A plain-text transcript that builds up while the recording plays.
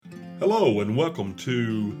Hello and welcome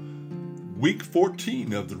to week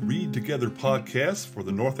 14 of the Read Together podcast for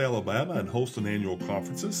the North Alabama and Holston annual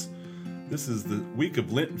conferences. This is the week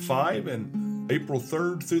of Lenten 5 and April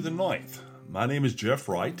 3rd through the 9th. My name is Jeff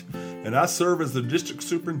Wright, and I serve as the district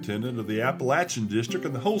superintendent of the Appalachian District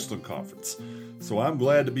and the Holston Conference. So I'm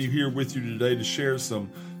glad to be here with you today to share some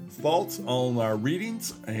thoughts on our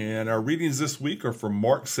readings. And our readings this week are from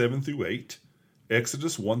Mark 7 through 8,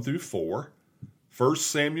 Exodus 1 through 4, 1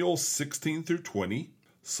 Samuel 16 through 20,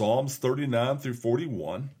 Psalms 39 through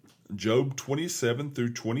 41, Job 27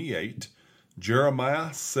 through 28,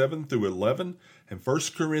 Jeremiah 7 through 11, and 1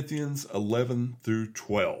 Corinthians 11 through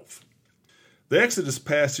 12. The Exodus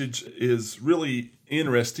passage is really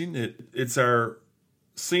interesting. It's our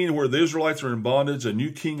scene where the Israelites are in bondage. A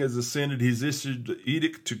new king has ascended. He's issued the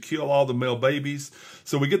edict to kill all the male babies.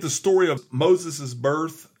 So we get the story of Moses'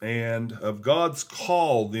 birth and of God's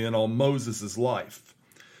call then on Moses' life.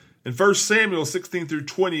 In 1 Samuel 16 through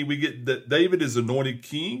 20, we get that David is anointed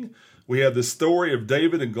king. We have the story of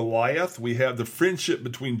David and Goliath. We have the friendship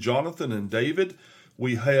between Jonathan and David.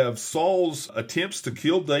 We have Saul's attempts to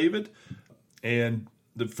kill David. And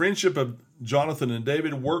the friendship of Jonathan and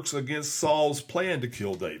David works against Saul's plan to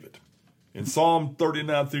kill David. In Psalm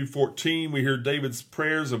 39 through 14, we hear David's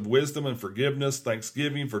prayers of wisdom and forgiveness,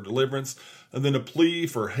 thanksgiving for deliverance, and then a plea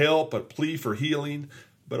for help, a plea for healing,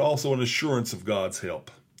 but also an assurance of God's help.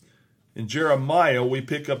 In Jeremiah, we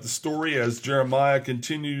pick up the story as Jeremiah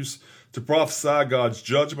continues to prophesy God's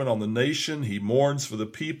judgment on the nation. He mourns for the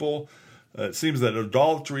people. It seems that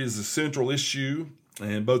idolatry is the central issue,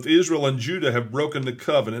 and both Israel and Judah have broken the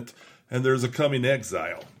covenant, and there's a coming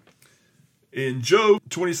exile. In Job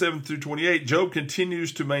 27 through 28, Job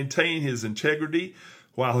continues to maintain his integrity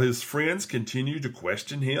while his friends continue to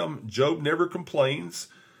question him. Job complains,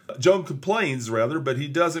 but he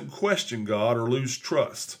doesn't question God or lose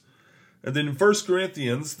trust. And then in 1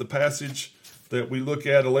 Corinthians, the passage that we look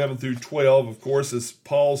at, 11 through 12, of course, is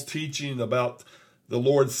Paul's teaching about the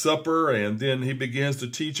Lord's Supper, and then he begins to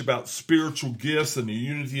teach about spiritual gifts and the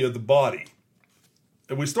unity of the body.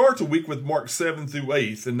 And we start the week with Mark 7 through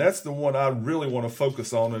 8, and that's the one I really want to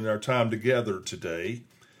focus on in our time together today.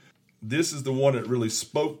 This is the one that really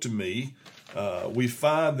spoke to me. We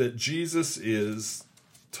find that Jesus is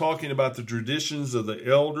talking about the traditions of the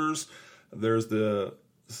elders. There's the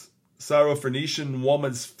Syrophoenician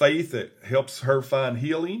woman's faith that helps her find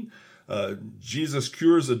healing. Jesus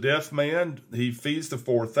cures a deaf man. He feeds the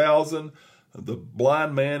 4,000. The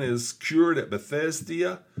blind man is cured at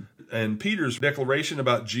Bethesda. And Peter's declaration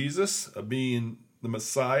about Jesus being the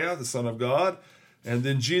Messiah, the Son of God. And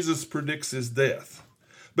then Jesus predicts his death.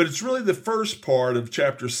 But it's really the first part of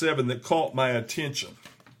chapter 7 that caught my attention.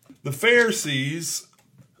 The Pharisees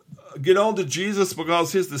get on to Jesus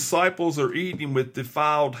because his disciples are eating with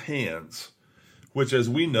defiled hands, which, as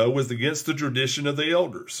we know, was against the tradition of the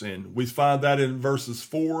elders. And we find that in verses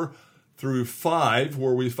 4 through 5,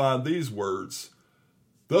 where we find these words.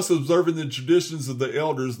 Thus, observing the traditions of the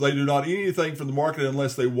elders, they do not eat anything from the market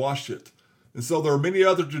unless they wash it. And so there are many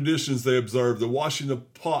other traditions they observe, the washing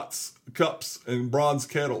of pots, cups, and bronze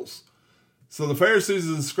kettles. So the Pharisees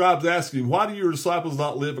and the scribes ask him, why do your disciples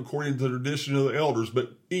not live according to the tradition of the elders,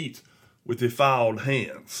 but eat with defiled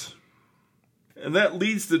hands? And that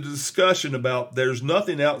leads to the discussion about there's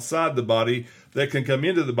nothing outside the body that can come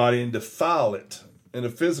into the body and defile it in a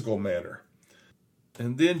physical manner.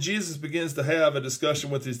 And then Jesus begins to have a discussion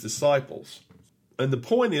with his disciples. And the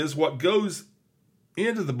point is, what goes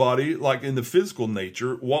into the body, like in the physical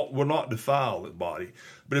nature, what will not defile the body.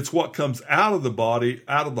 But it's what comes out of the body,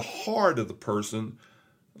 out of the heart of the person,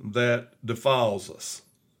 that defiles us.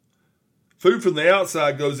 Food from the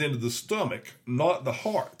outside goes into the stomach, not the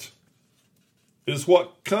heart. It is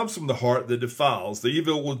what comes from the heart that defiles, the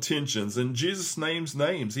evil intentions. And Jesus names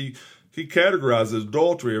names. He categorizes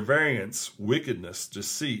adultery, variance, wickedness,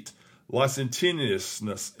 deceit,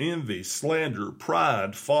 licentiousness, envy, slander,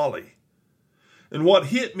 pride, folly. And what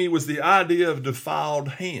hit me was the idea of defiled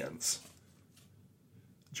hands.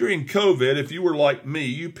 During COVID, if you were like me,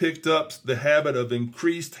 you picked up the habit of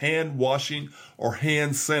increased hand washing or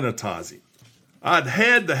hand sanitizing. I'd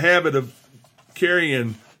had the habit of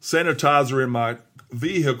carrying sanitizer in my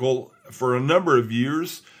vehicle for a number of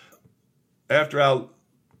years after our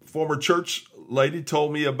former church lady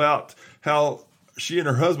told me about how she and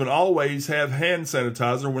her husband always have hand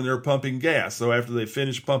sanitizer when they're pumping gas. So after they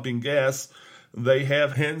finish pumping gas, they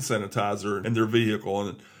have hand sanitizer in their vehicle.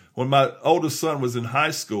 And when my oldest son was in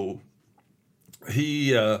high school, he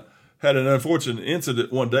had an unfortunate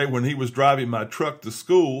incident one day when he was driving my truck to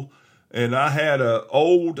school, and I had an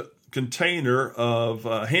old container of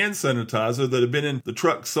hand sanitizer that had been in the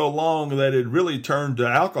truck so long that it really turned to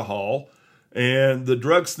alcohol. And the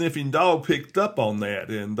drug-sniffing dog picked up on that,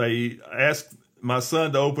 and they asked my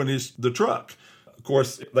son to open the truck. Of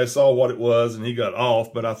course, they saw what it was, and he got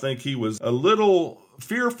off, but I think he was a little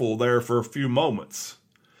fearful there for a few moments.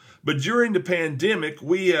 But during the pandemic,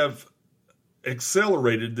 we have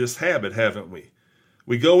accelerated this habit, haven't we?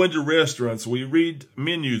 We go into restaurants, we read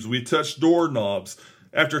menus, we touch doorknobs.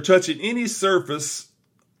 After touching any surface,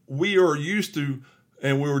 we are used to,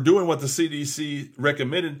 and we were doing what the CDC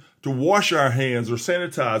recommended, to wash our hands or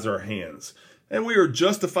sanitize our hands. And we are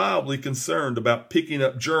justifiably concerned about picking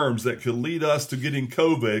up germs that could lead us to getting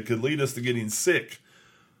COVID, could lead us to getting sick.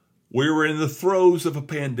 We were in the throes of a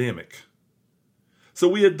pandemic. So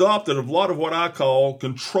we adopted a lot of what I call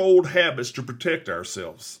controlled habits to protect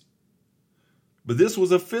ourselves. But this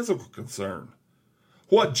was a physical concern.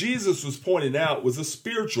 What Jesus was pointing out was a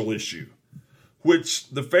spiritual issue, which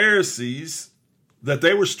the Pharisees, that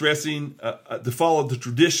they were stressing to follow the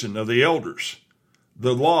tradition of the elders,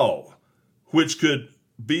 the law, which could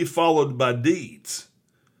be followed by deeds.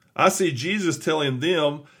 I see Jesus telling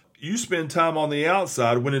them, you spend time on the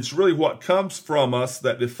outside when it's really what comes from us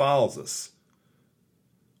that defiles us.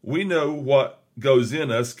 We know what goes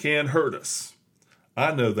in us can hurt us.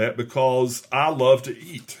 I know that because I love to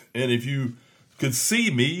eat. And if you could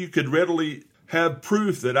see me, you could readily have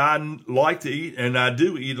proof that I like to eat, and I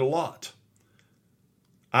do eat a lot.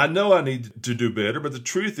 I know I need to do better, but the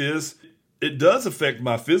truth is, it does affect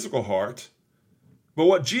my physical heart. But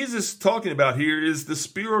what Jesus is talking about here is the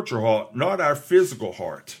spiritual heart, not our physical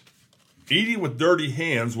heart. Eating with dirty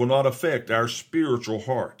hands will not affect our spiritual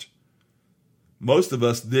heart. Most of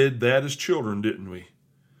us did that as children, didn't we?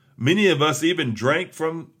 Many of us even drank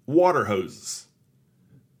from water hoses.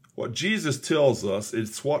 What Jesus tells us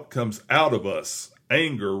is what comes out of us: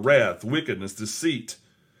 anger, wrath, wickedness, deceit.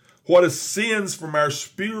 What ascends from our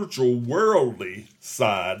spiritual, worldly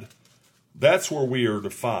side, that's where we are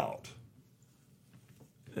defiled.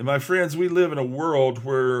 And my friends, we live in a world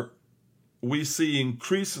where we see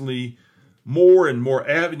increasingly more and more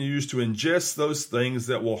avenues to ingest those things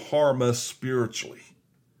that will harm us spiritually.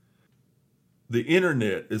 The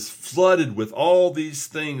internet is flooded with all these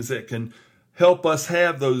things that can help us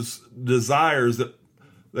have those desires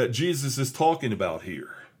that Jesus is talking about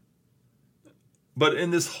here. But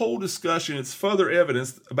in this whole discussion, it's further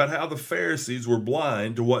evidence about how the Pharisees were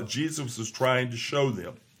blind to what Jesus was trying to show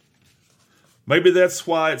them. Maybe that's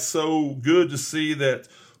why it's so good to see that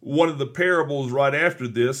one of the parables right after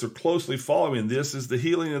this, or closely following this, is the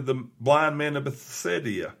healing of the blind man of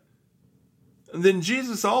Bethsaida. And then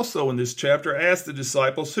Jesus also in this chapter asked the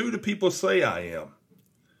disciples, who do people say I am?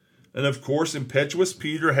 And of course, impetuous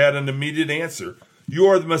Peter had an immediate answer. You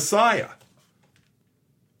are the Messiah.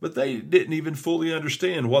 But they didn't even fully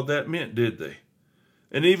understand what that meant, did they?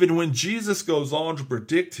 And even when Jesus goes on to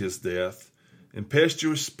predict his death,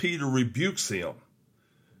 impetuous Peter rebukes him.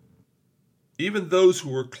 Even those who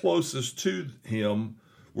were closest to him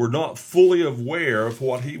were not fully aware of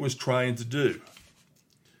what he was trying to do.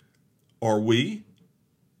 Are we?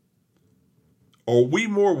 Are we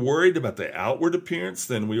more worried about the outward appearance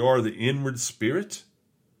than we are the inward spirit?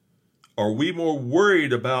 Are we more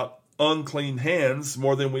worried about unclean hands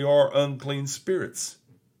more than we are unclean spirits?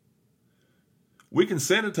 We can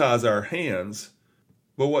sanitize our hands,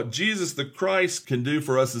 but what Jesus the Christ can do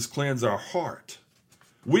for us is cleanse our heart.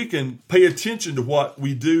 We can pay attention to what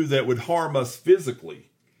we do that would harm us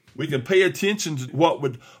physically. We can pay attention to what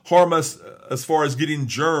would harm us as far as getting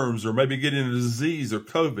germs or maybe getting a disease or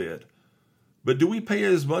COVID. But do we pay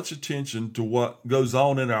as much attention to what goes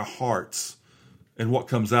on in our hearts and what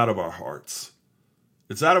comes out of our hearts?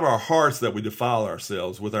 It's out of our hearts that we defile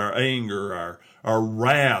ourselves with our anger, our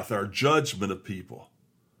wrath, our judgment of people.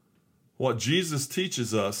 What Jesus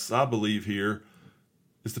teaches us, I believe here,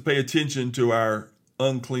 is to pay attention to our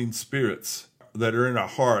unclean spirits that are in our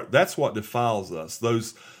heart. That's what defiles us.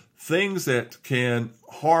 Those things that can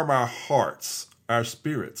harm our hearts, our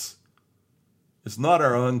spirits. It's not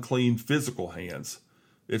our unclean physical hands.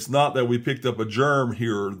 It's not that we picked up a germ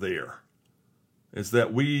here or there. It's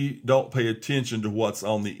that we don't pay attention to what's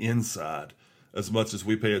on the inside as much as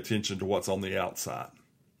we pay attention to what's on the outside.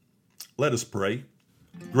 Let us pray.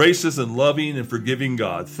 Gracious and loving and forgiving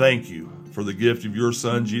God, thank you for the gift of your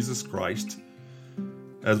Son, Jesus Christ.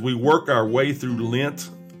 As we work our way through Lent,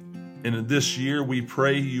 and in this year, we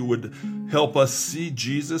pray you would help us see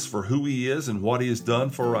Jesus for who he is and what he has done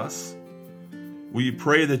for us. We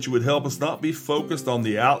pray that you would help us not be focused on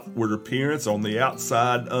the outward appearance, on the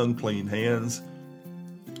outside unclean hands,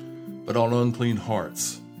 but on unclean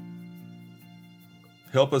hearts.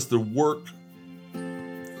 Help us to work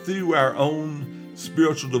through our own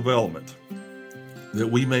spiritual development, that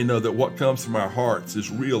we may know that what comes from our hearts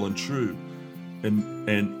is real and true,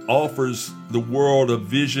 and offers the world a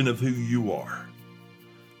vision of who you are.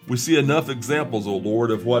 We see enough examples, O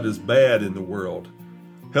Lord, of what is bad in the world.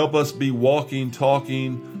 Help us be walking,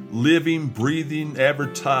 talking, living, breathing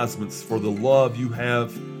advertisements for the love you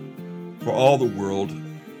have for all the world.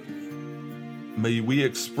 May we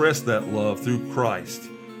express that love through Christ,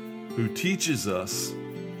 who teaches us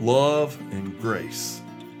love and grace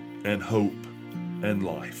and hope and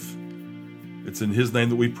life. It's in his name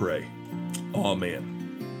that we pray. Amen.